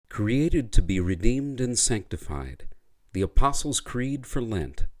Created to be redeemed and sanctified, the Apostles' Creed for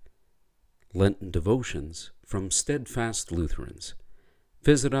Lent. Lenten devotions from Steadfast Lutherans.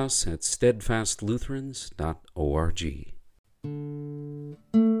 Visit us at steadfastlutherans.org.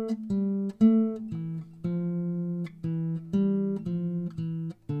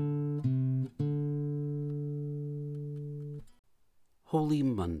 Holy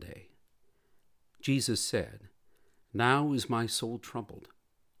Monday. Jesus said, "Now is my soul troubled,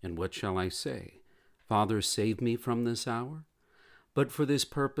 and what shall I say? Father, save me from this hour? But for this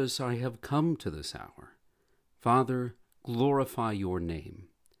purpose I have come to this hour. Father, glorify your name."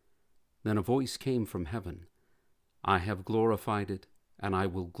 Then a voice came from heaven, "I have glorified it, and I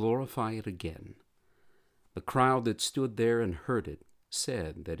will glorify it again." The crowd that stood there and heard it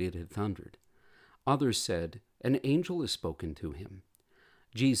said that it had thundered. Others said, "An angel has spoken to him."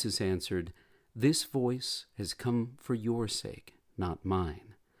 Jesus answered, "This voice has come for your sake, not mine.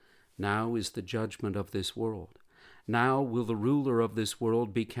 Now is the judgment of this world. Now will the ruler of this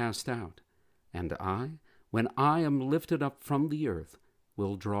world be cast out. And I, when I am lifted up from the earth,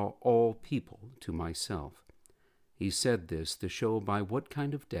 will draw all people to myself." He said this to show by what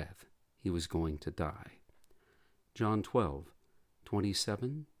kind of death he was going to die. John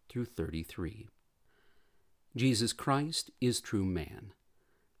 12:27-33. Jesus Christ is true man.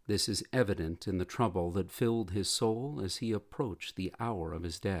 This is evident in the trouble that filled his soul as he approached the hour of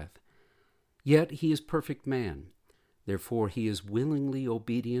his death. Yet he is perfect man. Therefore he is willingly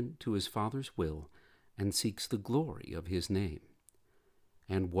obedient to his Father's will and seeks the glory of his name.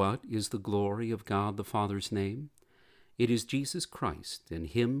 And what is the glory of God the Father's name? It is Jesus Christ and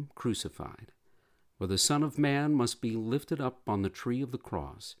him crucified. For the Son of Man must be lifted up on the tree of the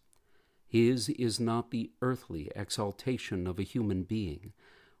cross. His is not the earthly exaltation of a human being,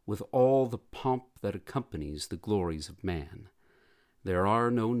 with all the pomp that accompanies the glories of man. There are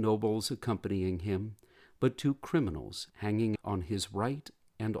no nobles accompanying him, but two criminals hanging on his right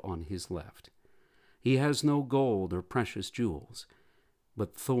and on his left. He has no gold or precious jewels,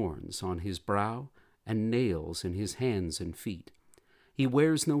 but thorns on his brow and nails in his hands and feet. He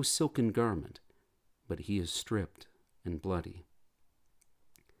wears no silken garment, but he is stripped and bloody.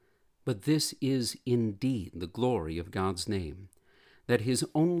 But this is indeed the glory of God's name, that his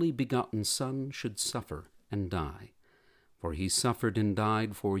only begotten Son should suffer and die. For he suffered and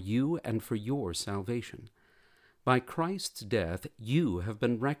died for you and for your salvation. By Christ's death you have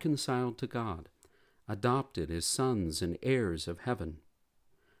been reconciled to God, adopted as sons and heirs of heaven.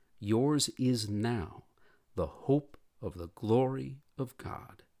 Yours is now the hope of the glory of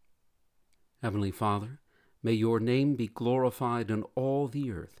God. Heavenly Father, may your name be glorified in all the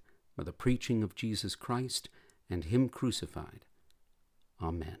earth by the preaching of Jesus Christ and him crucified.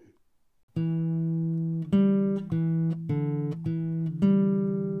 Amen.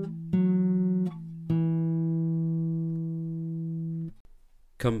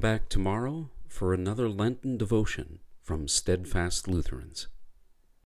 Come back tomorrow for another Lenten devotion from Steadfast Lutherans.